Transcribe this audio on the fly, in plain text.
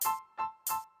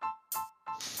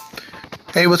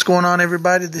Hey, what's going on,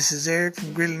 everybody? This is Eric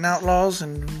from Grilling Outlaws,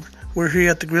 and we're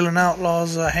here at the Grilling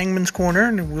Outlaws Hangman's Corner,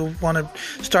 and we'll want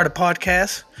to start a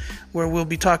podcast where we'll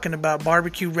be talking about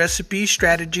barbecue recipes,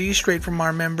 strategies straight from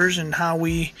our members, and how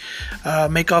we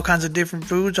make all kinds of different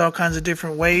foods, all kinds of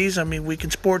different ways. I mean, we can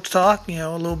sports talk, a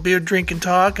little beer drinking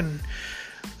talk, and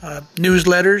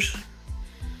newsletters.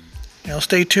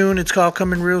 Stay tuned. It's all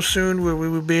coming real soon, where we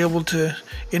will be able to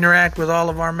interact with all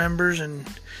of our members and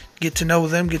get to know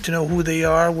them, get to know who they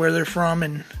are, where they're from,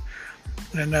 and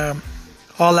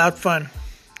all out fun.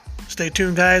 Stay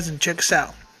tuned, guys, and check us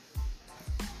out.